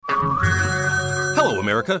Hello,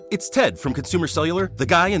 America. It's Ted from Consumer Cellular, the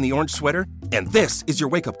guy in the orange sweater, and this is your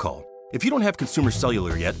wake-up call. If you don't have Consumer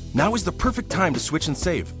Cellular yet, now is the perfect time to switch and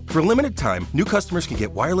save. For a limited time, new customers can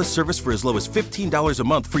get wireless service for as low as $15 a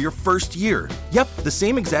month for your first year. Yep, the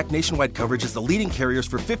same exact nationwide coverage as the leading carriers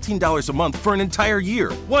for $15 a month for an entire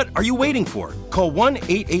year. What are you waiting for? Call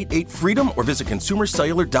 1-888-FREEDOM or visit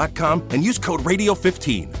consumercellular.com and use code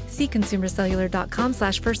RADIO15. See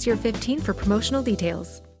consumercellular.com/firstyear15 for promotional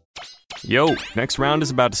details. Yo, next round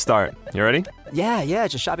is about to start. You ready? Yeah,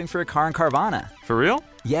 just shopping for a car in Carvana. For real?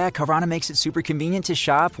 Yeah, Carvana makes it super convenient to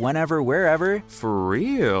shop whenever, wherever. For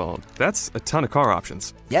real? That's a ton of car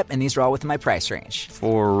options. Yep, and these are all within my price range.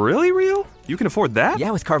 For really real? You can afford that?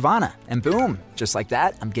 Yeah, with Carvana. And boom, just like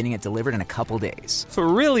that, I'm getting it delivered in a couple days. For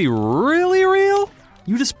really, really real?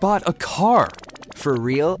 You just bought a car. For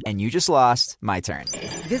real, and you just lost my turn.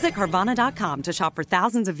 Visit Carvana.com to shop for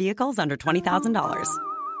thousands of vehicles under $20,000.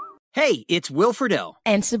 Hey, it's Will Friedle.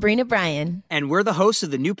 And Sabrina Bryan. And we're the hosts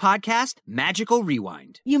of the new podcast, Magical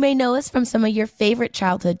Rewind. You may know us from some of your favorite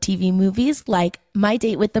childhood TV movies like My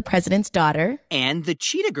Date with the President's Daughter. And the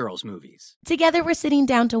Cheetah Girls movies. Together, we're sitting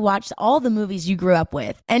down to watch all the movies you grew up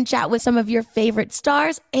with and chat with some of your favorite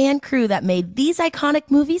stars and crew that made these iconic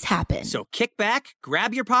movies happen. So kick back,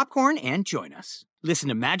 grab your popcorn, and join us. Listen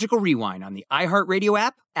to Magical Rewind on the iHeartRadio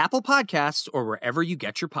app, Apple Podcasts, or wherever you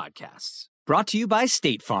get your podcasts. Brought to you by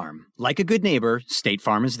State Farm. Like a good neighbor, State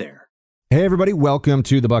Farm is there. Hey, everybody. Welcome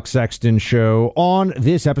to the Buck Sexton Show. On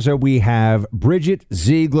this episode, we have Bridget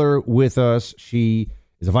Ziegler with us. She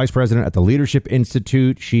is a vice president at the Leadership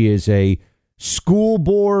Institute. She is a school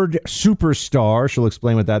board superstar. She'll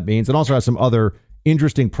explain what that means, and also has some other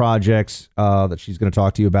interesting projects that she's going to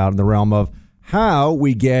talk to you about in the realm of how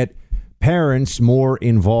we get parents more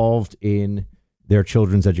involved in their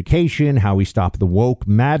children's education, how we stop the woke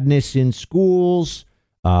madness in schools,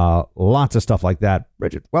 lots of stuff like that.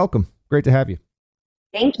 Bridget, welcome. Great to have you.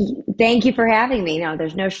 Thank you. Thank you for having me. No,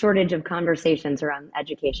 there's no shortage of conversations around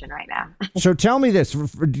education right now. So tell me this.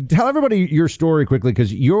 Tell everybody your story quickly,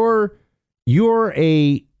 because you're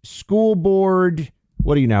a school board,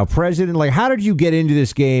 what are you now, president? Like, how did you get into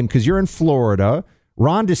this game? Because you're in Florida.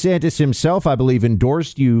 Ron DeSantis himself, I believe,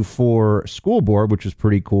 endorsed you for school board, which was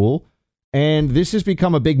pretty cool. And this has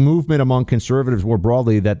become a big movement among conservatives more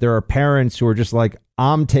broadly, that there are parents who are just like,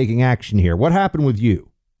 I'm taking action here. What happened with you?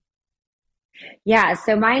 Yeah,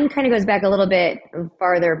 so mine kind of goes back a little bit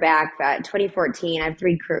farther back, 2014. I have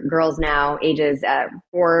three girls now, ages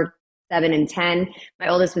 4, 7, and 10. My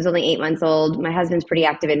oldest was only 8 months old. My husband's pretty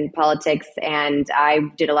active in politics, and I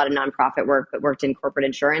did a lot of nonprofit work, but worked in corporate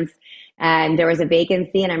insurance. And there was a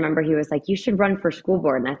vacancy, and I remember he was like, you should run for school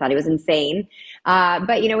board. And I thought he was insane.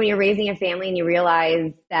 But, you know, when you're raising a family and you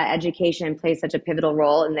realize that education plays such a pivotal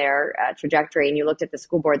role in their trajectory, and you looked at the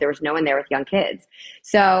school board, there was no one there with young kids.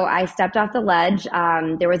 So I stepped off the ledge.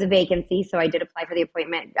 There was a vacancy, so I did apply for the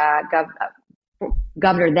appointment.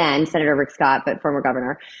 Governor then, Senator Rick Scott, but former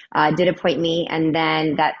governor, did appoint me, and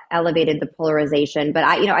then that elevated the polarization. But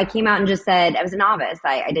I came out and just said I was a novice.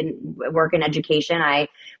 I didn't work in education. I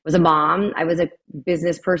was a mom. I was a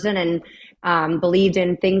business person, and believed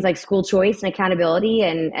in things like school choice and accountability,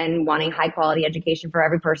 and wanting high quality education for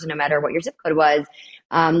every person, no matter what your zip code was.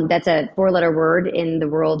 That's a 4-letter word in the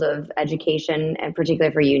world of education, and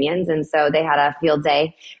particularly for unions. And so they had a field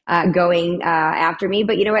day going after me.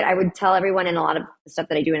 But you know what? I would tell everyone, and a lot of the stuff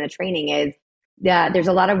that I do in the training is that there's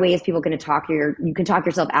a lot of ways people can you can talk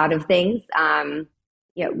yourself out of things.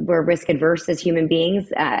 We're risk adverse as human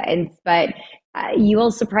beings, but you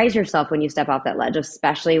will surprise yourself when you step off that ledge,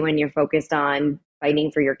 especially when you're focused on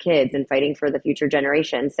fighting for your kids and fighting for the future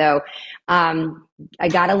generation. So I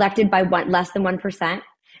got elected by less than 1%,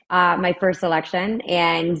 my first election,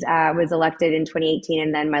 and was elected in 2018.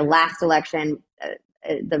 And then my last election,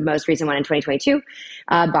 the most recent one in 2022,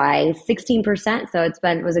 by 16%. So it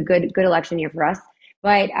was a good election year for us.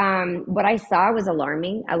 But what I saw was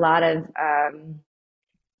alarming. A lot of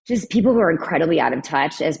just people who are incredibly out of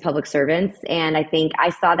touch as public servants. And I think I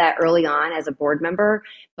saw that early on as a board member.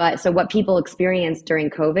 But so what people experienced during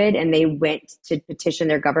COVID, and they went to petition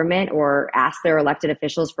their government or ask their elected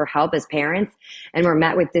officials for help as parents and were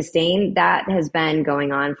met with disdain, that has been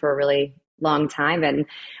going on for a really long time. And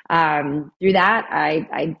through that,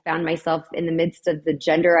 I found myself in the midst of the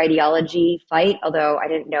gender ideology fight, although I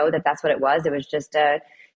didn't know that that's what it was. It was just a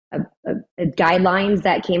guidelines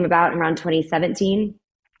that came about around 2017.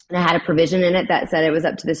 And I had a provision in it that said it was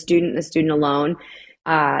up to the student alone,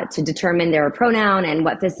 to determine their pronoun and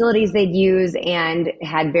what facilities they'd use, and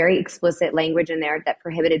had very explicit language in there that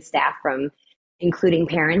prohibited staff from including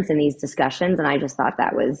parents in these discussions. And I just thought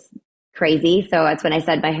that was crazy. So that's when I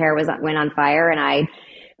said my hair went on fire, and I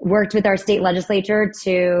worked with our state legislature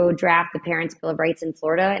to draft the Parents' Bill of Rights in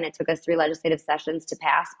Florida, and it took us 3 legislative sessions to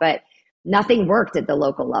pass, but nothing worked at the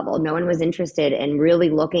local level. No one was interested in really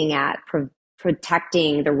looking at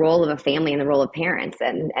protecting the role of a family and the role of parents.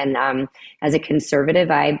 And as a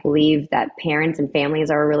conservative, I believe that parents and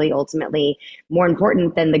families are really ultimately more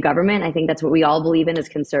important than the government. I think that's what we all believe in as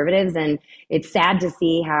conservatives. And it's sad to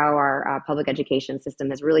see how our public education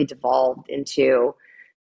system has really devolved into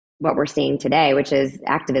what we're seing today, which is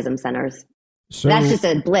activism centers. So that's just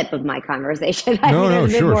a blip of my conversation.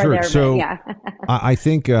 Sure. So yeah. I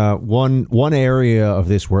think one area of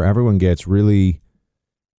this where everyone gets really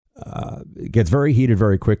gets very heated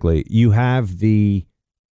very quickly. You have the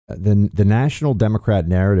national Democrat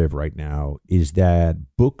narrative right now is that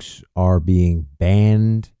books are being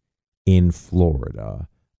banned in Florida,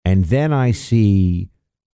 and then I see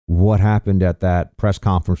what happened at that press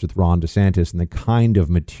conference with Ron DeSantis and the kind of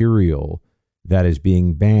material that is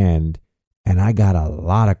being banned. And I got a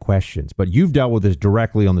lot of questions, but you've dealt with this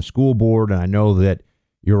directly on the school board. And I know that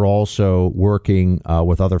you're also working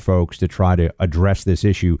with other folks to try to address this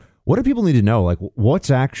issue. What do people need to know? Like,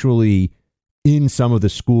 what's actually in some of the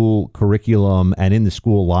school curriculum and in the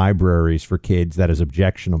school libraries for kids that is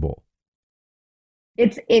objectionable?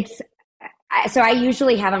 So I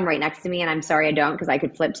usually have them right next to me, and I'm sorry I don't, because I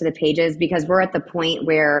could flip to the pages, because we're at the point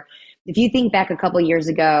where if you think back a couple of years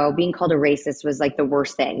ago, being called a racist was like the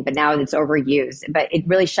worst thing, but now it's overused. But it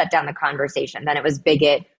really shut down the conversation. Then it was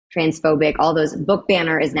bigot, transphobic, all those. Book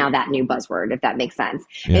banner is now that new buzzword, if that makes sense.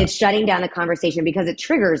 Yeah. And it's shutting down the conversation because it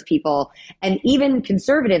triggers people. And even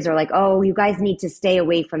conservatives are like, oh, you guys need to stay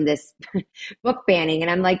away from this book banning. And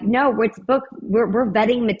I'm like, no, we're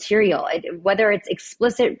vetting material. Whether it's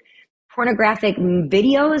explicit pornographic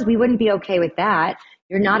videos, we wouldn't be okay with that.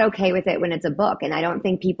 You're not okay with it when it's a book. And I don't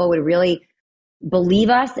think people would really believe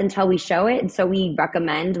us until we show it. And so we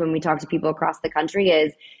recommend when we talk to people across the country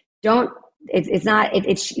is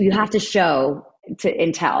you have to show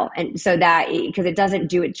and tell. And so that, because it doesn't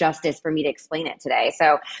do it justice for me to explain it today.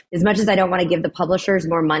 So as much as I don't want to give the publishers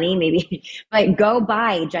more money, maybe, but go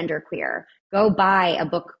buy Genderqueer. Go buy a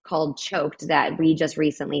book called Choked that we just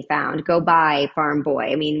recently found. Go buy Farm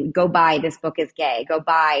Boy. I mean, go buy This Book is Gay. Go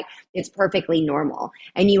buy It's Perfectly Normal.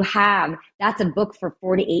 And that's a book for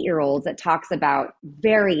 4 to 8-year-olds that talks about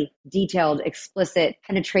very detailed, explicit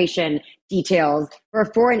penetration details for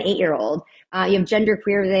a 4 and 8-year-old. You have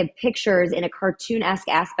Genderqueer. They have pictures in a cartoon-esque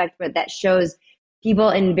aspect, but that shows people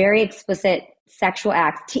in very explicit sexual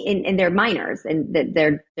acts, and they're minors, and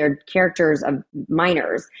they're characters of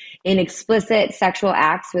minors in explicit sexual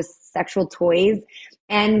acts with sexual toys.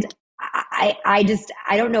 And I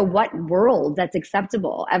don't know what world that's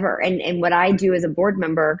acceptable ever. And what I do as a board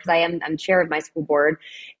member, because I'm chair of my school board,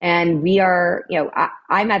 and we are,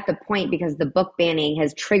 I'm at the point because the book banning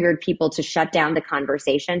has triggered people to shut down the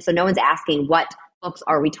conversation. So no one's asking what books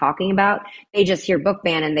are we talking about. They just hear book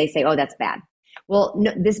ban and they say, oh, that's bad. Well,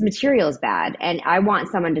 no, this material is bad, and I want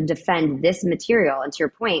someone to defend this material. And to your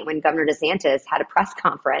point, when Governor DeSantis had a press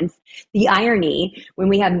conference, the irony when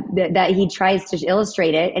we have that he tries to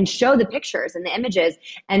illustrate it and show the pictures and the images,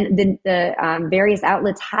 and the various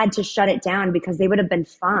outlets had to shut it down because they would have been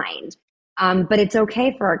fined. But it's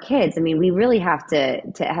okay for our kids. I mean, we really have to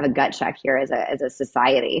have a gut check here as a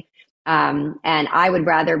society. And I would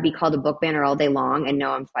rather be called a book banner all day long and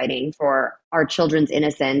know I'm fighting for our children's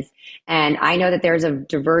innocence. And I know that there's a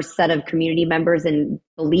diverse set of community members and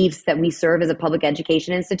beliefs that we serve as a public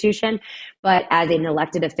education institution. But as an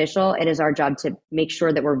elected official, it is our job to make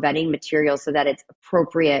sure that we're vetting material so that it's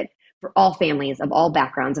appropriate for all families of all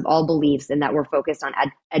backgrounds, of all beliefs, and that we're focused on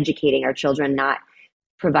educating our children, not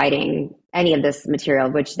providing any of this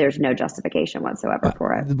material, which there's no justification whatsoever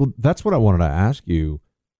for it. Well, that's what I wanted to ask you.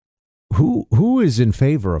 Who is in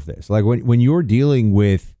favor of this? Like when you're dealing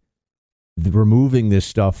with removing this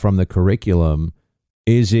stuff from the curriculum,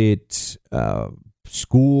 is it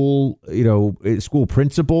school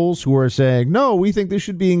principals who are saying, no, we think this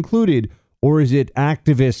should be included? Or is it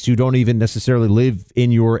activists who don't even necessarily live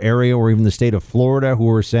in your area or even the state of Florida who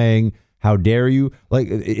are saying, how dare you? Like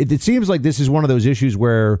it seems like this is one of those issues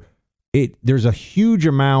where there's a huge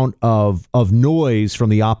amount of noise from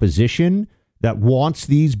the opposition that wants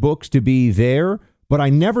these books to be there. But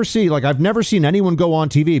I've never seen anyone go on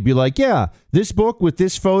TV and be like, yeah, this book with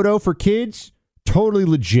this photo for kids, totally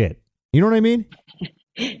legit. You know what I mean?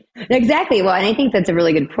 Exactly. Well, and I think that's a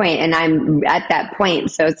really good point. And I'm at that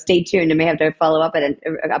point. So stay tuned. I may have to follow up at an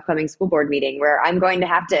upcoming school board meeting where I'm going to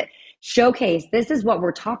have to showcase, this is what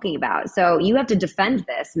we're talking about. So you have to defend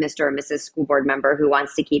this, Mr. or Mrs. School Board member who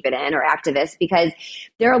wants to keep it in, or activist, because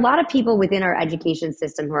there are a lot of people within our education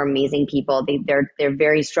system who are amazing people. They're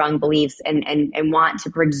very strong beliefs and want to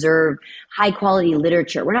preserve high quality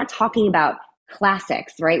literature. We're not talking about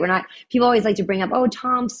classics, right? We're not, people always like to bring up, oh,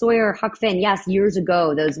 Tom Sawyer, Huck Finn. Yes, years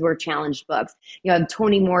ago, those were challenged books. You have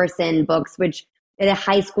Toni Morrison books, which at a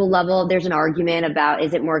high school level, there's an argument about,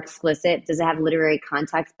 is it more explicit? Does it have literary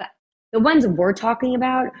context? But the ones we're talking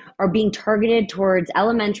about are being targeted towards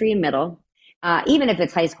elementary and middle. Even if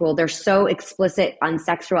it's high school, they're so explicit on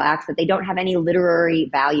sexual acts that they don't have any literary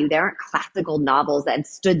value. They aren't classical novels that have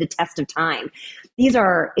stood the test of time. These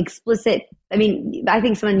are explicit. I mean, I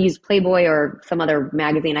think someone used Playboy or some other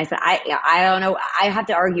magazine. I said, I don't know. I have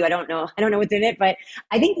to argue. I don't know what's in it, but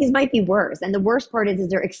I think these might be worse. And the worst part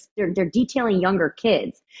is they're detailing younger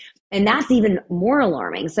kids. And that's even more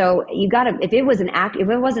alarming. So you got to, if it wasn't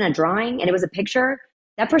a drawing and it was a picture,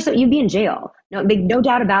 that person, you'd be in jail. No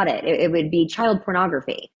doubt about it. It would be child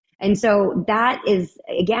pornography. And so that is,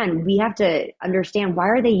 again, we have to understand, why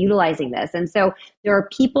are they utilizing this? And so there are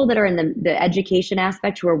people that are in the education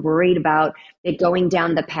aspect who are worried about it going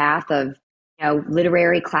down the path of,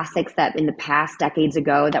 literary classics that in the past, decades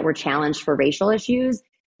ago, that were challenged for racial issues.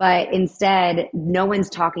 But instead, no one's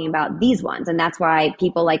talking about these ones. And that's why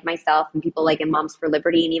people like myself and people like in Moms for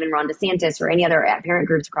Liberty and even Ron DeSantis or any other parent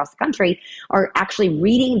groups across the country are actually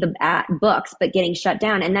reading the books, but getting shut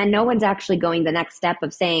down. And then no one's actually going the next step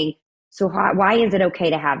of saying, so why is it okay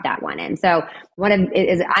to have that one in? So I'm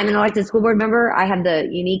an elected school board member. I have the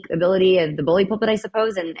unique ability of the bully pulpit, I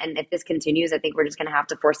suppose. And if this continues, I think we're just going to have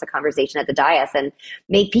to force the conversation at the dais and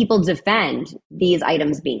make people defend these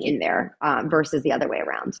items being in there versus the other way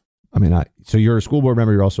around. I mean, so you're a school board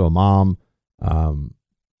member. You're also a mom.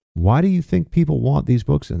 Why do you think people want these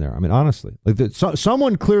books in there? I mean, honestly,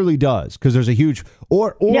 someone clearly does, because there's a huge,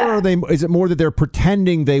 or yeah. Is it more that they're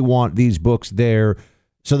pretending they want these books there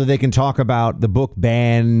so that they can talk about the book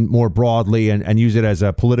ban more broadly and use it as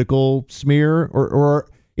a political smear? Or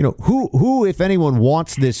who, if anyone,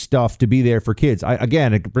 wants this stuff to be there for kids?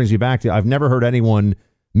 Again, it brings me back to, I've never heard anyone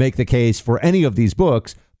make the case for any of these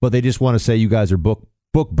books, but they just want to say you guys are book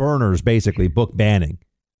burners, basically, book banning.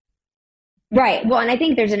 Right. Well, and I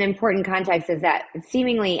think there's an important context, is that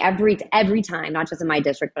seemingly every time, not just in my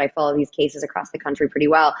district, but I follow these cases across the country pretty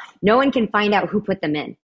well, no one can find out who put them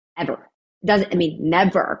in, ever.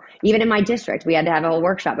 Never. Even in my district, we had to have a whole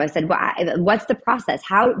workshop. I said, what's the process?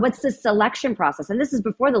 What's the selection process? And this is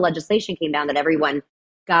before the legislation came down that everyone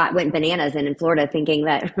went bananas in Florida, thinking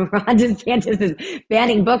that Ron DeSantis is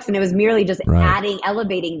banning books, and it was merely just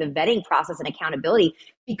elevating the vetting process and accountability,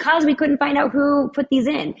 because we couldn't find out who put these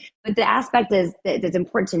in. But the aspect that's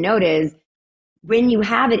important to note is, when you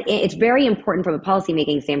have it, it's very important from a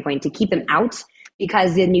policymaking standpoint to keep them out,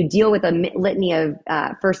 because then you deal with a litany of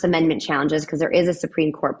First Amendment challenges, because there is a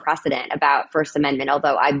Supreme Court precedent about First Amendment,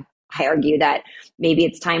 although I argue that maybe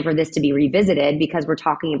it's time for this to be revisited, because we're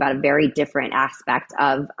talking about a very different aspect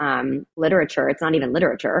of literature. It's not even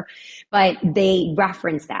literature, but they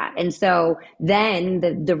reference that. And so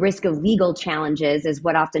then the risk of legal challenges is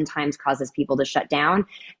what oftentimes causes people to shut down.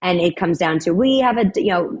 And it comes down to, we have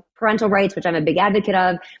parental rights, which I'm a big advocate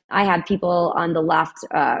of. I have people on the left,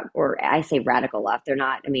 or I say radical left. They're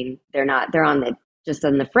on just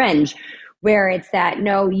on the fringe, where it's that,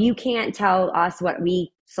 no, you can't tell us what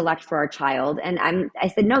we select for our child. And I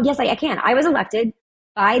said, no, yes, I can. I was elected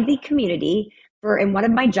by the community and one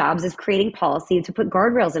of my jobs is creating policy to put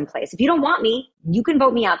guardrails in place. If you don't want me, you can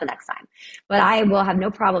vote me out the next time. But I will have no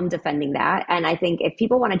problem defending that. And I think if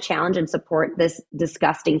people want to challenge and support this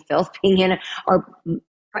disgusting filth being in our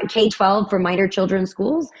K-12 for minor children's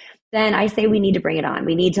schools, then I say we need to bring it on.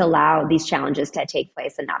 We need to allow these challenges to take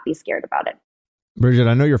place and not be scared about it. Bridget,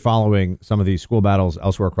 I know you're following some of these school battles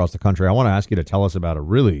elsewhere across the country. I want to ask you to tell us about a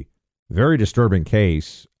really very disturbing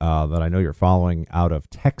case that I know you're following out of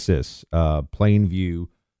Texas, Plainview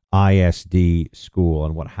ISD school,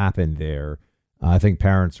 and what happened there. I think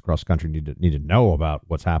parents across the country need to know about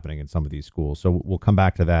what's happening in some of these schools. So we'll come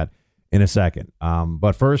back to that in a second.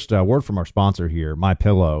 But first, a word from our sponsor here,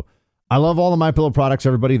 MyPillow. I love all the MyPillow products,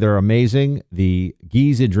 everybody. They're amazing. The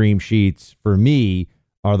Giza Dream Sheets, for me,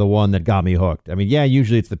 are the one that got me hooked. I mean, yeah,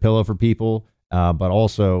 usually it's the pillow for people, but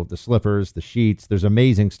also the slippers, the sheets. There's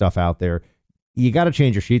amazing stuff out there. You got to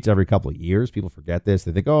change your sheets every couple of years. People forget this.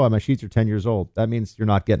 They think, oh, my sheets are 10 years old. That means you're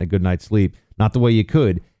not getting a good night's sleep. Not the way you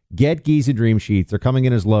could. Get Giza Dream Sheets. They're coming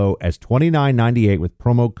in as low as $29.98 with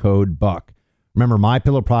promo code BUCK. Remember,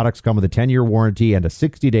 MyPillow products come with a 10-year warranty and a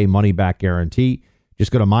 60-day money-back guarantee.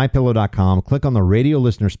 Just go to MyPillow.com, click on the radio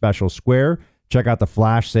listener special square Check out the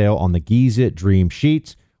flash sale on the Giza Dream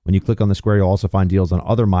Sheets. When you click on the square, you'll also find deals on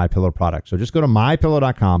other MyPillow products. So just go to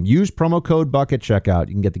mypillow.com, use promo code BUCK at checkout.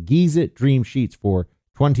 You can get the Giza Dream Sheets for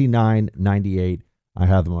 $29.98. I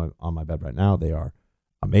have them on my bed right now. They are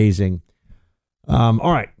amazing.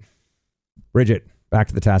 All right, Bridget, back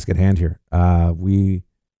to the task at hand here. We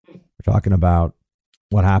were talking about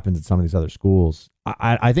what happens at some of these other schools.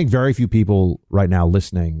 I think very few people right now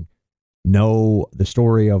listening know the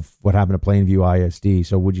story of what happened at Plainview ISD.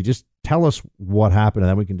 So would you just tell us what happened, and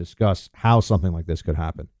then we can discuss how something like this could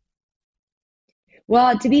happen?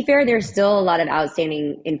 Well, to be fair, there's still a lot of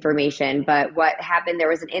outstanding information, but what happened, there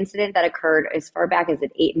was an incident that occurred as far back as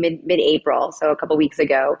mid-April, so a couple weeks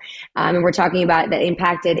ago, and we're talking about that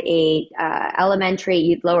impacted a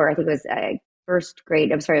elementary, lower, I think it was first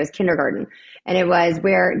grade, I'm sorry, it was kindergarten. And it was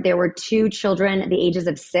where there were two children at the ages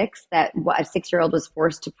of 6 that a 6-year-old was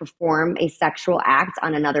forced to perform a sexual act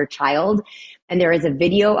on another child. And there is a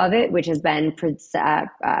video of it, which has been, and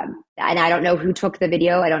I don't know who took the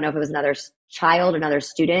video. I don't know if it was another child, another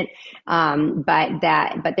student, but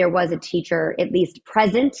there was a teacher at least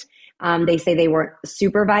present. They say they weren't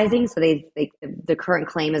supervising, so the current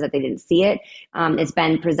claim is that they didn't see it. It's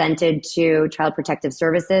been presented to Child Protective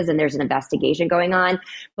Services, and there's an investigation going on.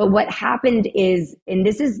 But what happened is, and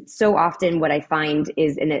this is so often what I find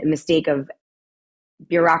is a mistake of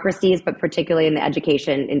bureaucracies, but particularly in the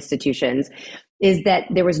education institutions, is that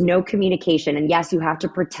there was no communication. And yes, you have to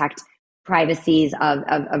protect privacies of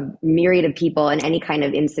myriad of people in any kind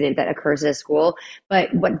of incident that occurs at a school.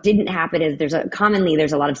 But what didn't happen is there's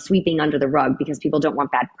a lot of sweeping under the rug because people don't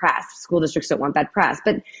want bad press. School districts don't want bad press.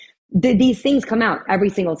 But these things come out every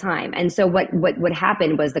single time. And so what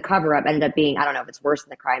happened was the cover-up ended up being, I don't know if it's worse than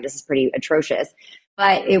the crime. This is pretty atrocious.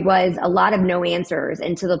 But it was a lot of no answers,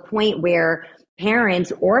 and to the point where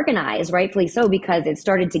parents organized, rightfully so, because it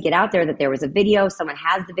started to get out there that there was a video. Someone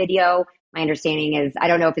has the video. My understanding is, I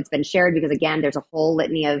don't know if it's been shared because, again, there's a whole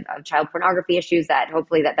litany of child pornography issues that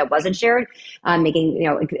hopefully that wasn't shared, making,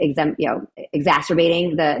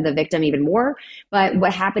 exacerbating the victim even more. But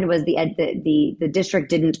what happened was the district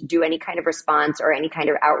didn't do any kind of response or any kind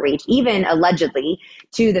of outreach, even allegedly,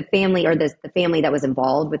 to the family or the family that was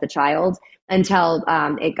involved with the child, until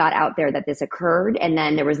it got out there that this occurred. And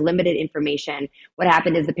then there was limited information. What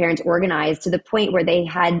happened is the parents organized to the point where they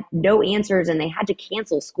had no answers and they had to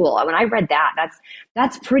cancel school. When I read that,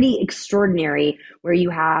 that's pretty extraordinary, where you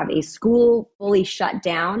have a school fully shut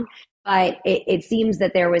down. But it seems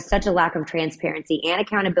that there was such a lack of transparency and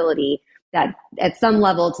accountability that at some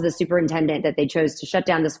level to the superintendent that they chose to shut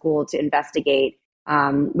down the school to investigate.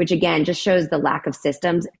 Which again, just shows the lack of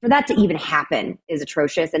systems. For that to even happen is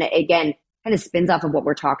atrocious. And it, again, kind of spins off of what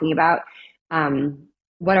we're talking about,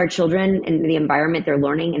 what our children and the environment they're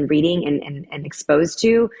learning and reading and exposed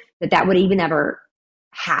to, that would even ever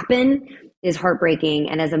happen is heartbreaking.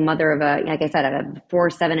 And as a mother of like I said, a 4,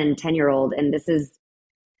 7, and 10-year-old, and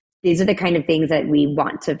these are the kind of things that we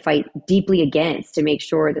want to fight deeply against, to make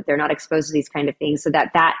sure that they're not exposed to these kind of things, so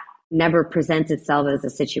that never presents itself as a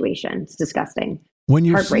situation. It's disgusting. When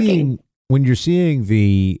you're seeing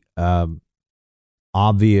the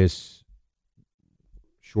obvious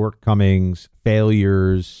shortcomings,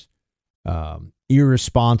 failures,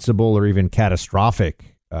 irresponsible or even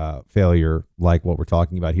catastrophic failure, like what we're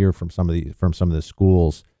talking about here from some of the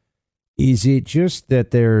schools, is it just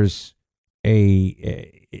that there's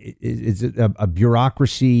is it a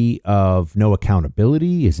bureaucracy of no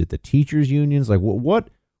accountability? Is it the teachers' unions? Like what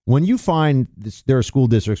when you find there are school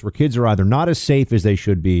districts where kids are either not as safe as they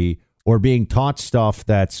should be, or being taught stuff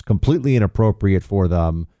that's completely inappropriate for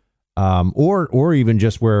them, or even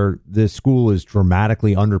just where the school is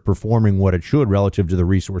dramatically underperforming what it should relative to the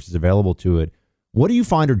resources available to it, what do you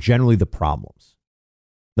find are generally the problems,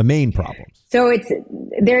 the main problems? So it's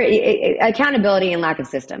accountability and lack of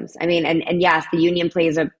systems. I mean, and yes, the union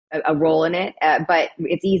plays a role in it, but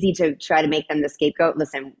it's easy to try to make them the scapegoat.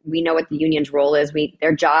 Listen, we know what the union's role is.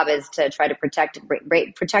 Their job is to try to protect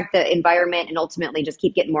the environment and ultimately just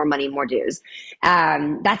keep getting more money, more dues.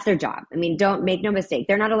 That's their job. I mean, don't make no mistake.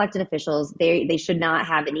 They're not elected officials. They should not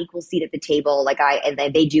have an equal seat at the table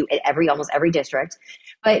and they do at almost every district.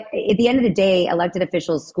 But at the end of the day, elected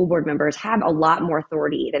officials, school board members have a lot more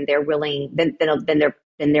authority than they're willing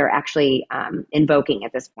than they're actually invoking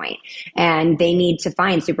at this point. And they need to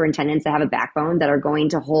find superintendents that have a backbone, that are going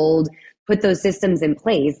to hold put those systems in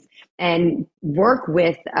place and work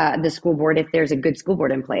with the school board if there's a good school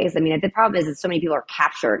board in place. I mean, the problem is that so many people are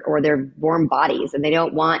captured or they're warm bodies and they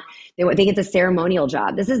think it's a ceremonial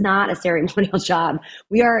job. This is not a ceremonial job.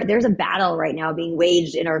 There's a battle right now being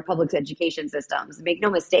waged in our public education systems. Make no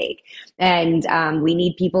mistake. And we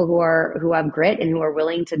need people who have grit and who are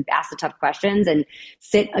willing to ask the tough questions and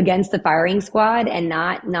sit against the firing squad and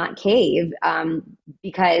not cave,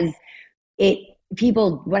 because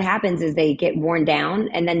what happens is they get worn down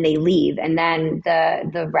and then they leave. And then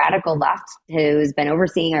the radical left, who's been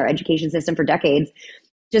overseeing our education system for decades,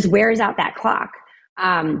 just wears out that clock.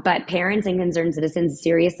 But parents and concerned citizens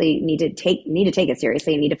seriously need to take it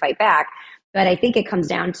seriously and need to fight back. But I think it comes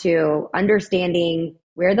down to understanding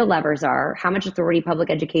where the levers are, how much authority public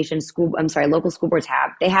education local school boards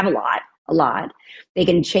have. They have a lot. They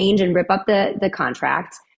can change and rip up the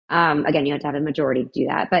contract. Again, you have to have a majority to do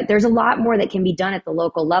that, but there's a lot more that can be done at the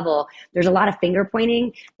local level. There's a lot of finger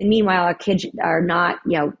pointing, and meanwhile, our kids are not,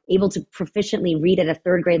 able to proficiently read at a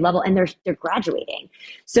third grade level, and they're graduating.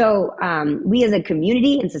 So we as a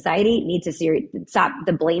community and society need to stop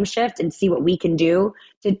the blame shift and see what we can do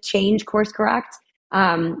to change course correct.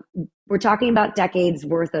 We're talking about decades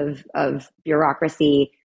worth of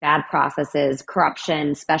bureaucracy, bad processes,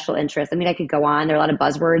 corruption, special interests. I mean, I could go on. There are a lot of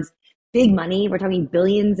buzzwords. Big money. We're talking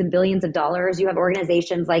billions and billions of dollars. You have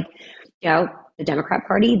organizations like, the Democrat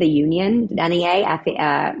Party, the Union, the NEA,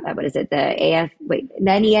 the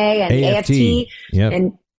NEA and AFT.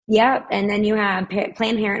 Yep. And then you have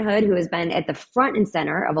Planned Parenthood, who has been at the front and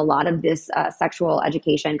center of a lot of this sexual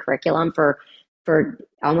education curriculum for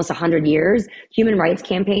almost 100 years. Human Rights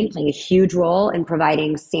Campaign playing a huge role in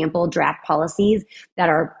providing sample draft policies that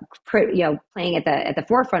are playing at the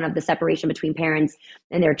forefront of the separation between parents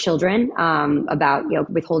and their children, about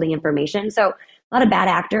withholding information. So a lot of bad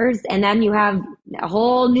actors, and then you have a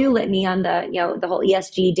whole new litany on the whole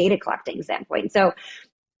ESG data collecting standpoint. So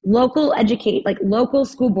local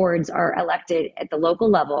school boards are elected at the local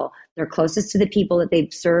level. They're closest to the people that they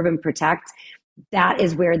serve and protect. That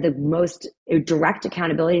is where the most direct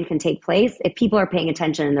accountability can take place if people are paying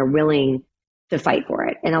attention and they're willing to fight for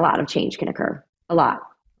it. And a lot of change can occur. A lot.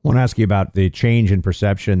 I want to ask you about the change in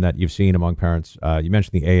perception that you've seen among parents. You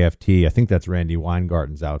mentioned the AFT. I think that's Randy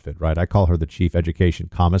Weingarten's outfit, right? I call her the chief education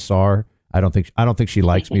commissar. I don't think she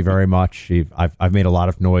likes me very much. I've made a lot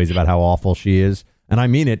of noise about how awful she is, and I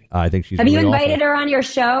mean it. I think she's. Have really you invited awful. her on your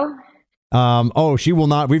show? She will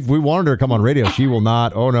not. We wanted her to come on radio. She will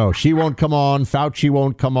not. Oh no, she won't come on. Fauci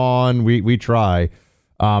won't come on. We try.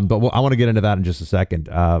 But I want to get into that in just a second.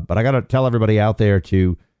 But I got to tell everybody out there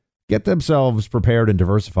to get themselves prepared and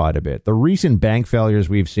diversified a bit. The recent bank failures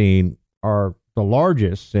we've seen are the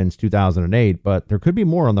largest since 2008, but there could be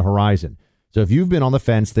more on the horizon. So if you've been on the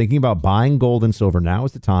fence thinking about buying gold and silver, now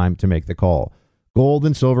is the time to make the call. Gold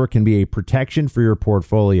and silver can be a protection for your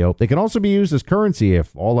portfolio. They can also be used as currency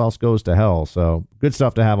if all else goes to hell. So good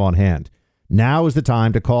stuff to have on hand. Now is the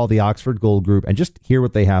time to call the Oxford Gold Group and just hear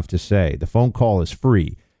what they have to say. The phone call is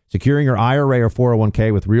free. Securing your IRA or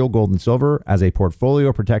 401k with real gold and silver as a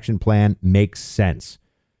portfolio protection plan makes sense.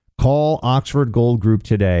 Call Oxford Gold Group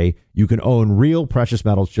today. You can own real precious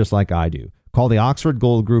metals just like I do. Call the Oxford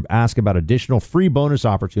Gold Group. Ask about additional free bonus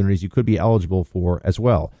opportunities you could be eligible for as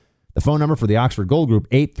well. The phone number for the Oxford Gold Group,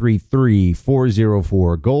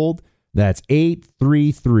 833-404-GOLD. That's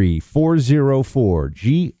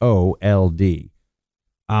 833-404-GOLD.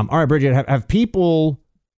 All right, Bridget, have people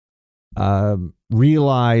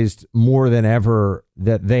realized more than ever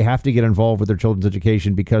that they have to get involved with their children's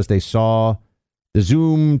education because they saw the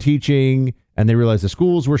Zoom teaching and they realized the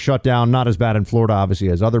schools were shut down, not as bad in Florida, obviously,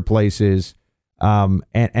 as other places. And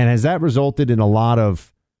has that resulted in a lot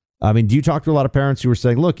of, do you talk to a lot of parents who are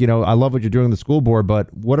saying, look, I love what you're doing in the school board,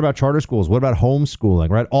 but what about charter schools? What about homeschooling,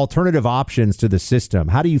 right? Alternative options to the system.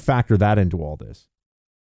 How do you factor that into all this?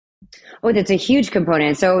 Oh, that's a huge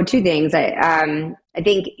component. So two things. I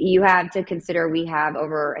think you have to consider we have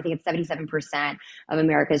over, I think it's 77% of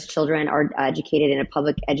America's children are educated in a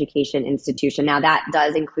public education institution. Now that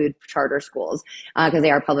does include charter schools because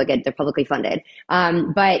they're publicly funded.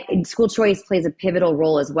 But school choice plays a pivotal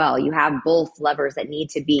role as well. You have both levers that need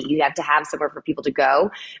to be, you have to have somewhere for people to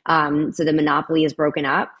go. So the monopoly is broken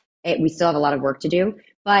up. We still have a lot of work to do.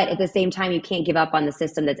 But at the same time, you can't give up on the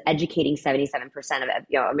system that's educating 77% of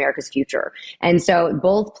America's future. And so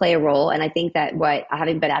both play a role. And I think that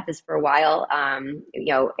having been at this for a while,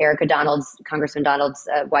 Congressman Donald's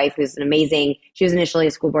wife, who's she was initially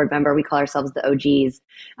a school board member. We call ourselves the OGs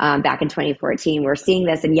back in 2014. We're seeing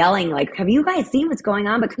this and yelling like, have you guys seen what's going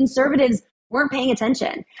on? But conservatives weren't paying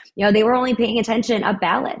attention. They were only paying attention up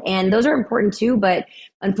ballot. And those are important too, but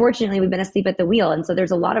unfortunately we've been asleep at the wheel. And so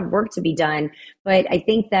there's a lot of work to be done. But I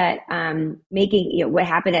think that what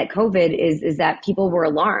happened at COVID is that people were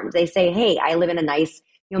alarmed. They say, hey, I live in a nice,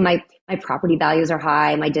 my property values are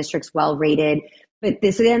high, my district's well rated. But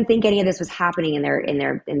so they didn't think any of this was happening in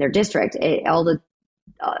their district.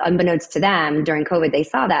 Unbeknownst to them during COVID, they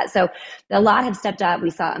saw that. So a lot have stepped up.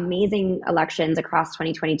 We saw amazing elections across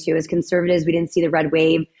 2022. As conservatives, we didn't see the red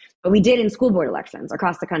wave, but we did in school board elections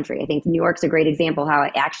across the country. I think New York's a great example how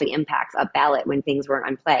it actually impacts up ballot when things weren't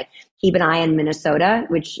on play. Keep an eye on Minnesota,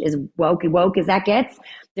 which is woke as that gets.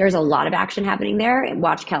 There's a lot of action happening there. And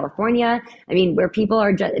watch California. I mean, where people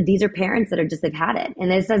are these are parents that have had it.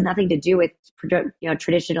 And this has nothing to do with,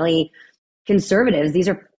 traditionally conservatives. These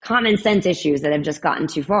are common sense issues that have just gotten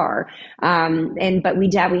too far. But we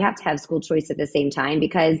have to have school choice at the same time,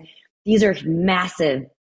 because these are massive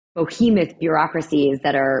behemoth bureaucracies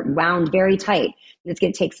that are wound very tight. And it's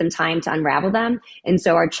going to take some time to unravel them. And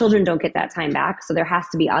so our children don't get that time back. So there has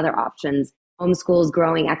to be other options. Homeschool's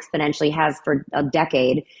growing exponentially, has for a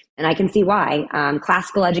decade. And I can see why.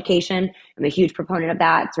 Classical education, I'm a huge proponent of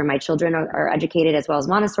that. It's where my children are educated, as well as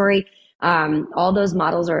Montessori. All those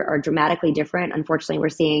models are dramatically different. Unfortunately, we're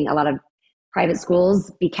seeing a lot of private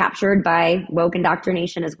schools be captured by woke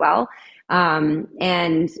indoctrination as well. And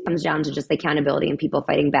it comes down to just the accountability and people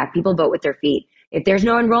fighting back. People vote with their feet. If there's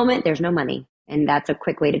no enrollment, there's no money. And that's a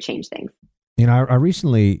quick way to change things. I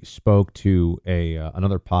recently spoke to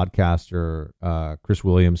another podcaster, Chris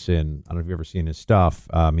Williamson. I don't know if you've ever seen his stuff.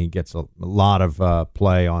 He gets a lot of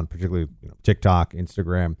play on particularly TikTok,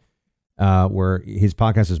 Instagram. Where his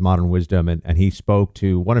podcast is Modern Wisdom, and he spoke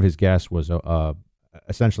to one of his guests was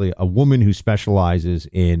essentially a woman who specializes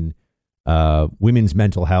in women's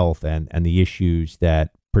mental health and the issues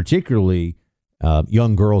that particularly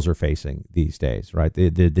young girls are facing these days. Right,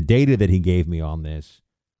 the data that he gave me on this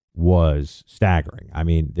was staggering. I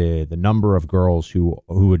mean, the number of girls who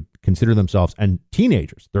would consider themselves, and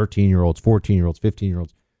teenagers, 13-year-olds, 14-year-olds,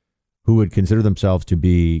 15-year-olds, who would consider themselves to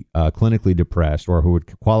be clinically depressed, or who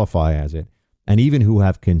would qualify as it, and even who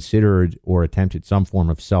have considered or attempted some form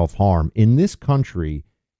of self-harm. In this country,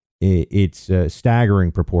 it's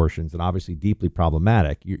staggering proportions and obviously deeply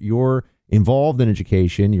problematic. You're involved in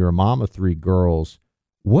education. You're a mom of 3 girls.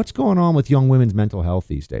 What's going on with young women's mental health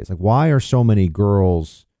these days? Like, why are so many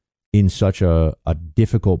girls in such a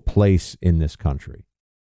difficult place in this country?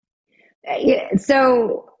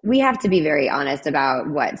 So we have to be very honest about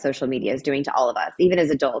what social media is doing to all of us, even as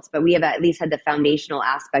adults. But we have at least had the foundational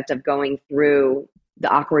aspect of going through the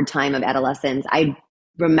awkward time of adolescence. I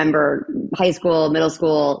remember high school, middle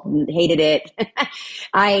school, hated it.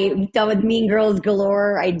 I dealt with mean girls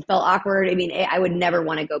galore. I felt awkward. I mean, I would never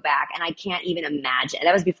want to go back. And I can't even imagine.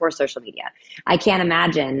 That was before social media. I can't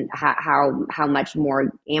imagine how much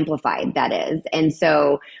more amplified that is. And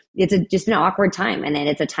so it's just an awkward time. And then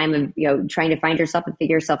it's a time of, trying to find yourself and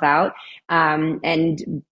figure yourself out.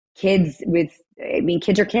 And kids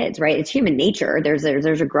are kids, right? It's human nature. There's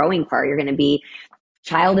a growing part. You're going to be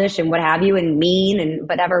childish and what have you, and mean and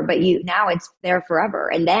whatever, but now it's there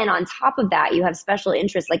forever. And then on top of that, you have special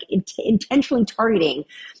interests, like intentionally targeting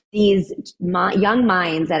these young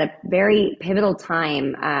minds at a very pivotal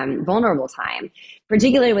time, vulnerable time,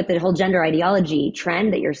 particularly with the whole gender ideology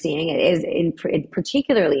trend that you're seeing. It is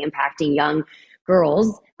particularly impacting young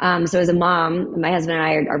girls. So as a mom, my husband and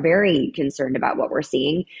I are very concerned about what we're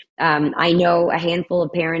seeing. I know a handful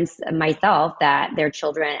of parents myself that their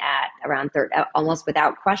children at around almost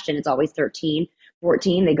without question, it's always 13,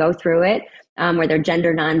 14, they go through it, where they're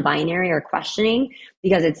gender non-binary or questioning,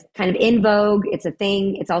 because it's kind of in vogue. It's a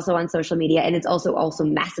thing. It's also on social media, and it's also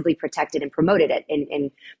massively protected and promoted in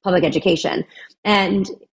public education. And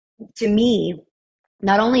to me,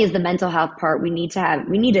 not only is the mental health part, we need to,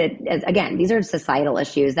 again, these are societal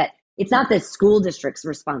issues that it's not the school district's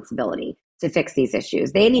responsibility to fix these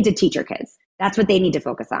issues. They need to teach our kids. That's what they need to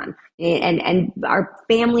focus on. And our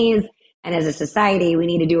families, and as a society, we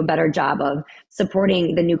need to do a better job of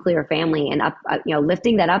supporting the nuclear family and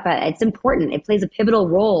lifting that up. It's important. It plays a pivotal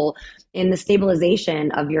role in the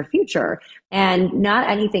stabilization of your future. And not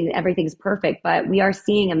everything's perfect, but we are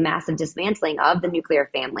seeing a massive dismantling of the nuclear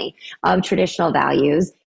family, of traditional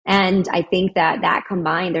values. And I think that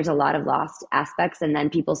combined, there's a lot of lost aspects, and then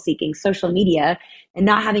people seeking social media and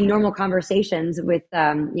not having normal conversations with,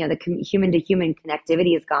 the human to human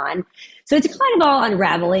connectivity is gone. So it's kind of all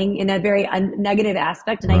unraveling in a very negative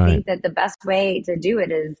aspect. And right. I think that the best way to do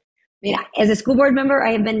it is, as a school board member,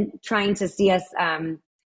 I have been trying to see us,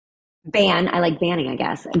 banning, I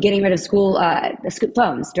guess, getting rid of school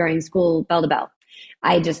phones during school bell to bell.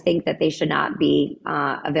 I just think that they should not be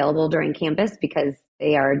available during campus because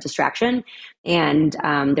they are a distraction and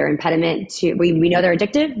they're impediment to, we know they're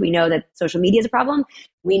addictive. We know that social media is a problem.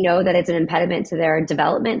 We know that it's an impediment to their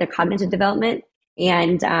development, their cognitive development.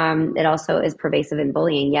 And it also is pervasive in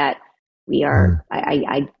bullying. Yet we are,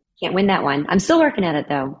 I can't win that one. I'm still working at it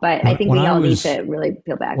though, but I think we all need to really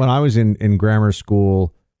peel back. When I was in grammar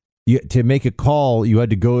school, to make a call, you had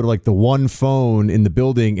to go to like the one phone in the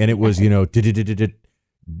building, and it was, you know, you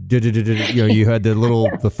had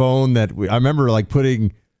the phone that I remember like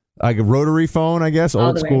putting like a rotary phone, I guess,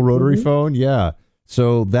 old school rotary phone. Yeah.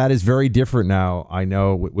 So that is very different now. I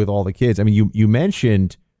know with all the kids. I mean, you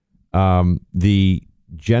mentioned the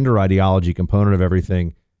gender ideology component of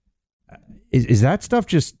everything. Is that stuff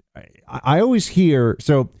just, I always hear,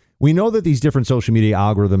 so we know that these different social media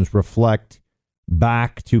algorithms reflect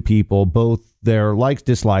back to people both their likes,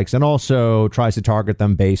 dislikes, and also tries to target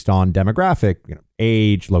them based on demographic,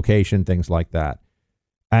 age, location, things like that.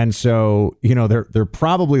 And so, they're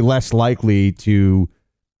probably less likely to,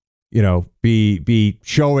 be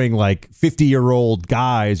showing like 50-year-old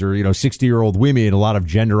guys or, 60-year-old women, a lot of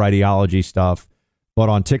gender ideology stuff. But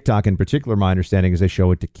on TikTok in particular, my understanding is they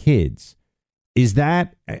show it to kids. Is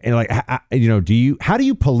that like, how do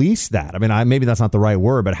you police that? I mean, maybe that's not the right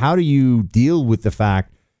word, but how do you deal with the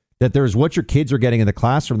fact that there's what your kids are getting in the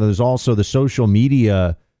classroom? There's also the social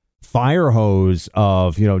media fire hose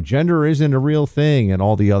of, gender isn't a real thing and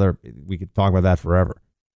all the other, we could talk about that forever.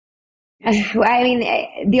 I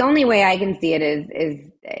mean, the only way I can see it is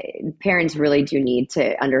parents really do need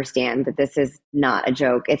to understand that this is not a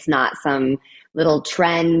joke. It's not some little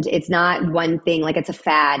trend. It's not one thing, like it's a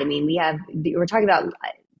fad. I mean, we're talking about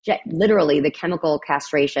literally the chemical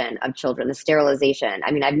castration of children, the sterilization.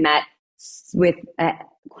 I mean, I've met with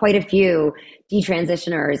quite a few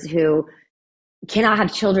detransitioners who cannot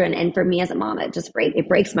have children. And for me as a mom, it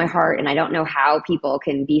breaks my heart. And I don't know how people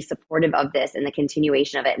can be supportive of this and the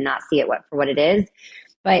continuation of it and not see it for what it is.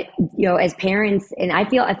 But, as parents, and I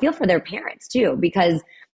feel for their parents too, because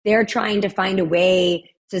they're trying to find a way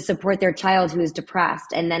to support their child who is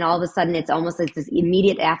depressed. And then all of a sudden it's almost like this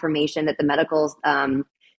immediate affirmation that the medical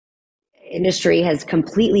industry has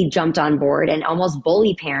completely jumped on board and almost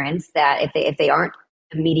bully parents that if they aren't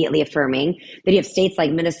immediately affirming, that you have states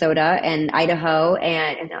like Minnesota and Idaho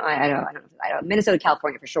and Minnesota,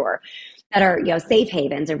 California for sure, that are, safe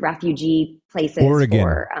havens and refugee places.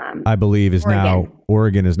 Oregon, I believe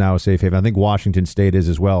Oregon is now a safe haven. I think Washington State is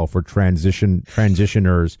as well for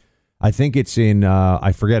transitioners. I think it's in,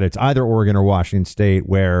 I forget, it's either Oregon or Washington State,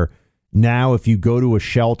 where now if you go to a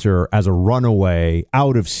shelter as a runaway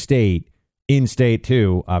out of state, in state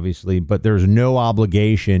too, obviously, but there's no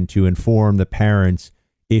obligation to inform the parents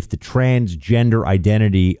if the transgender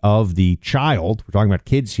identity of the child, we're talking about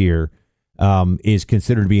kids here, is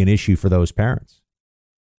considered to be an issue for those parents.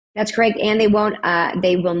 That's correct. And they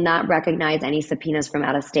will not recognize any subpoenas from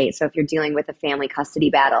out of state. So if you're dealing with a family custody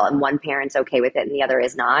battle and one parent's okay with it and the other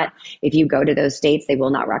is not, if you go to those states, they will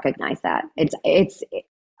not recognize that. We're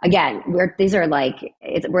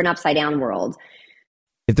an upside down world.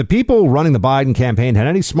 If the people running the Biden campaign had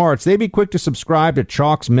any smarts, they'd be quick to subscribe to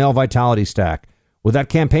Chalk's Male Vitality Stack. Would that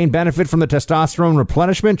campaign benefit from the testosterone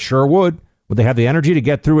replenishment? Sure would. Would they have the energy to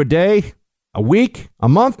get through a day, a week, a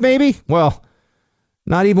month maybe? Well,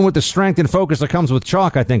 not even with the strength and focus that comes with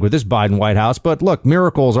Chalk, I think, with this Biden White House. But look,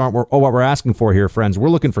 miracles aren't what we're asking for here, friends. We're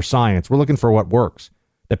looking for science. We're looking for what works.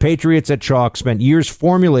 The patriots at Chalk spent years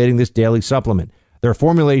formulating this daily supplement. Their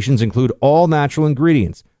formulations include all natural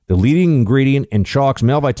ingredients. The leading ingredient in Chalk's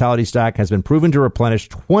Male Vitality Stack has been proven to replenish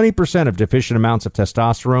 20% of deficient amounts of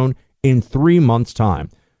testosterone in 3 months' time.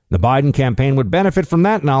 The Biden campaign would benefit from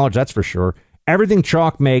that knowledge, that's for sure. Everything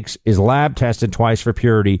Chalk makes is lab tested twice for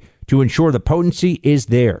purity to ensure the potency is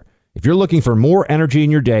there. If you're looking for more energy in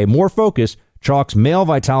your day, more focus, Chalk's Male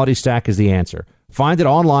Vitality Stack is the answer. Find it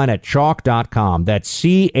online at chalk.com. That's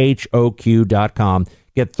CHOQ.com.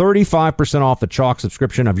 Get 35% off the Chalk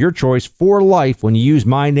subscription of your choice for life when you use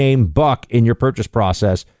my name, Buck, in your purchase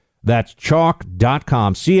process. That's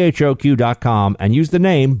chalk.com, CHOQ.com, and use the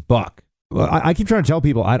name Buck. Well, I keep trying to tell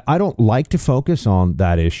people I don't like to focus on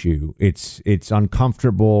that issue. It's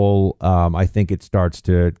uncomfortable. I think it starts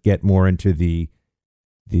to get more into the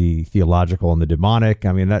theological and the demonic.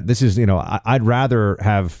 I mean, this is, I'd rather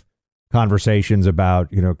have conversations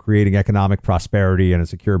about, creating economic prosperity and a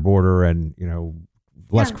secure border and,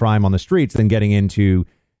 less crime on the streets than getting into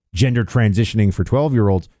gender transitioning for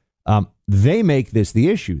 12-year-olds. They make this the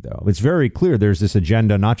issue, though. It's very clear there's this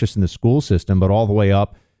agenda, not just in the school system, but all the way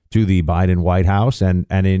up to the Biden White House and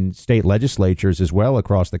in state legislatures as well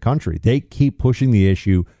across the country. They keep pushing the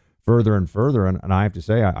issue further and further. And I have to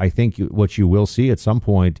say, I think what you will see at some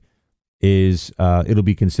point is it'll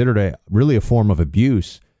be considered really a form of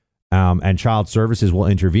abuse. And child services will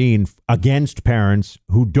intervene against parents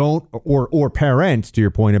who don't, or parents, to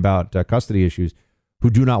your point about custody issues, who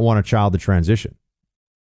do not want a child to transition.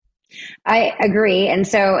 I agree. And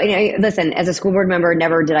so, listen, as a school board member,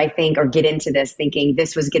 never did I think or get into this thinking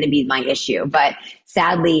this was going to be my issue. But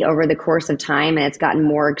sadly, over the course of time, and it's gotten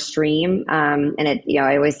more extreme. And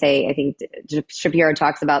I always say, I think Shapiro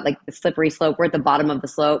talks about like the slippery slope. We're at the bottom of the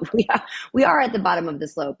slope. We are at the bottom of the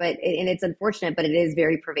slope, and it's unfortunate, but it is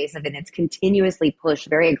very pervasive and it's continuously pushed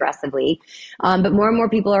very aggressively. But more and more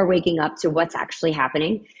people are waking up to what's actually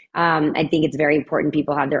happening. I think it's very important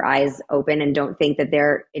people have their eyes open and don't think that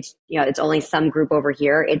it's only some group over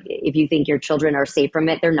here. If you think your children are safe from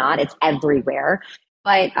it, they're not. It's everywhere.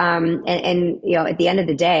 But at the end of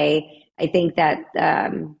the day, I think that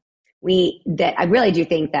I really do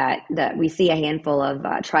think that we see a handful of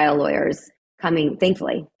trial lawyers coming,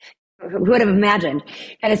 thankfully. Who would have imagined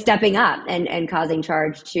kind of stepping up and causing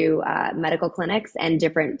charge to medical clinics and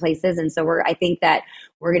different places. And so I think that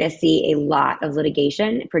we're going to see a lot of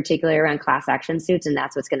litigation, particularly around class action suits. And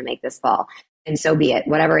that's what's going to make this fall. And so be it,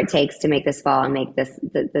 whatever it takes to make this fall and make this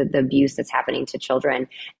the abuse that's happening to children.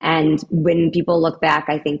 And when people look back,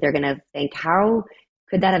 I think they're going to think, how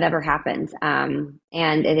could that have ever happened? And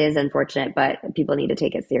it is unfortunate, but people need to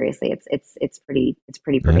take it seriously. It's pretty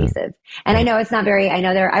pervasive. And I know it's not very.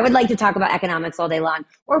 I would like to talk about economics all day long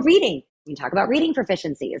or reading. You talk about reading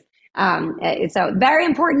proficiencies. So very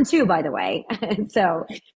important too, by the way. So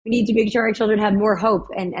we need to make sure our children have more hope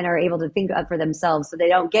and are able to think up for themselves, so they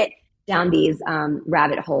don't get down these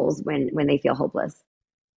rabbit holes when they feel hopeless.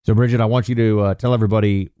 So, Bridget, I want you to tell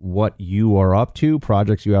everybody what you are up to,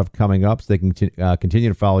 projects you have coming up, so they can continue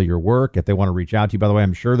to follow your work. If they want to reach out to you, by the way,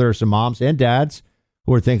 I'm sure there are some moms and dads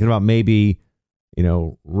who are thinking about maybe,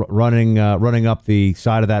 running up the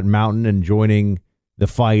side of that mountain and joining the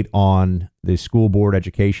fight on the school board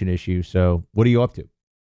education issue. So, what are you up to?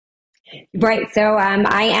 Right. So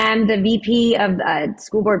I am the VP of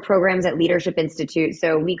school board programs at Leadership Institute.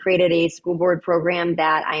 So we created a school board program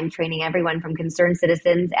that I am training everyone from concerned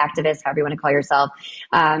citizens, activists, however you want to call yourself,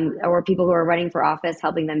 or people who are running for office,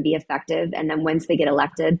 helping them be effective. And then once they get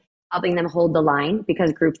elected, helping them hold the line,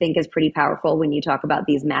 because groupthink is pretty powerful when you talk about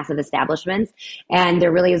these massive establishments. And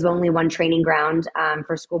there really is only one training ground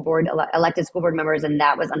for school board elected school board members, and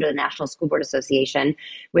that was under the National School Board Association,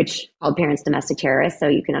 which called parents domestic terrorists. So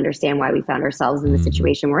you can understand why we found ourselves in the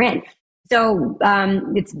situation we're in. So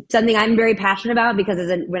it's something I'm very passionate about, because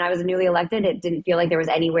when I was newly elected, it didn't feel like there was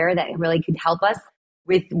anywhere that really could help us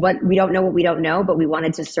with what we don't know, but we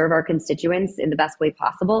wanted to serve our constituents in the best way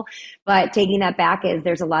possible. But taking that back is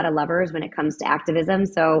there's a lot of levers when it comes to activism.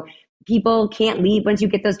 So people can't leave once you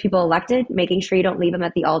get those people elected, making sure you don't leave them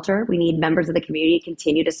at the altar. We need members of the community to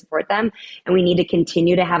continue to support them. And we need to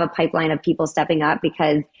continue to have a pipeline of people stepping up,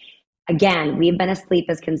 because again, we've been asleep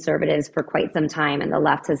as conservatives for quite some time, and the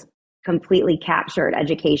left has completely captured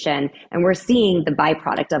education. And we're seeing the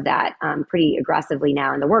byproduct of that pretty aggressively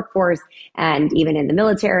now in the workforce and even in the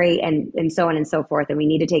military and so on and so forth. And we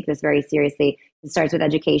need to take this very seriously. It starts with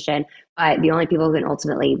education, but the only people who can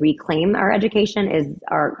ultimately reclaim our education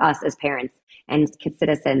are us as parents and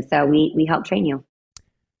citizens. So we help train you.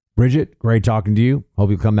 Bridget, great talking to you. Hope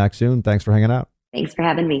you'll come back soon. Thanks for hanging out. Thanks for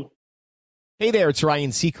having me. Hey there, it's Ryan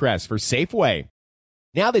Seacrest for Safeway.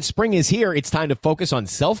 Now that spring is here, it's time to focus on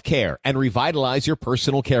self-care and revitalize your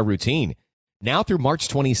personal care routine. Now through March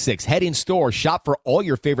 26, head in store, shop for all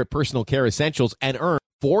your favorite personal care essentials, and earn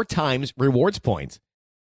 4 times rewards points.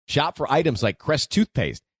 Shop for items like Crest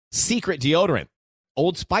toothpaste, Secret deodorant,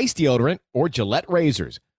 Old Spice deodorant, or Gillette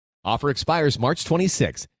razors. Offer expires March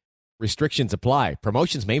 26. Restrictions apply.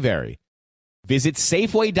 Promotions may vary. Visit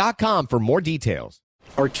Safeway.com for more details.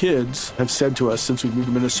 Our kids have said to us since we moved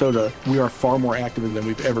to Minnesota, we are far more active than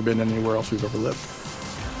we've ever been anywhere else we've ever lived.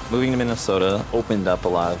 Moving to Minnesota opened up a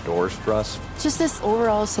lot of doors for us. Just this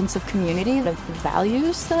overall sense of community, of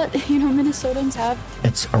values that, Minnesotans have.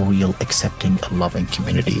 It's a real accepting, loving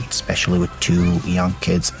community, especially with 2 young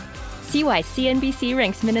kids. See why CNBC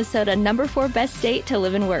ranks Minnesota number 4 best state to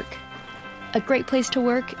live and work. A great place to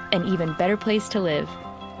work, an even better place to live.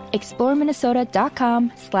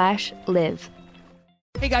 ExploreMinnesota.com/live.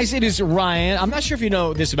 Hey guys, it is Ryan. I'm not sure if you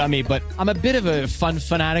know this about me, but I'm a bit of a fun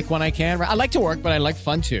fanatic when I can. I like to work, but I like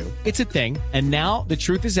fun too. It's a thing. And now the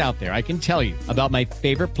truth is out there. I can tell you about my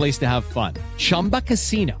favorite place to have fun. Chumba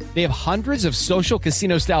Casino. They have hundreds of social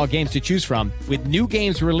casino style games to choose from with new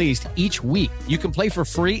games released each week. You can play for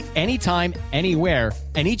free anytime, anywhere.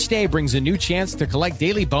 And each day brings a new chance to collect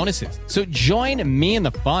daily bonuses. So join me in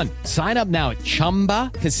the fun. Sign up now at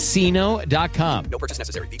ChumbaCasino.com. No purchase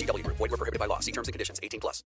necessary. VGW Group. Void where prohibited by law. See terms and conditions. 18+.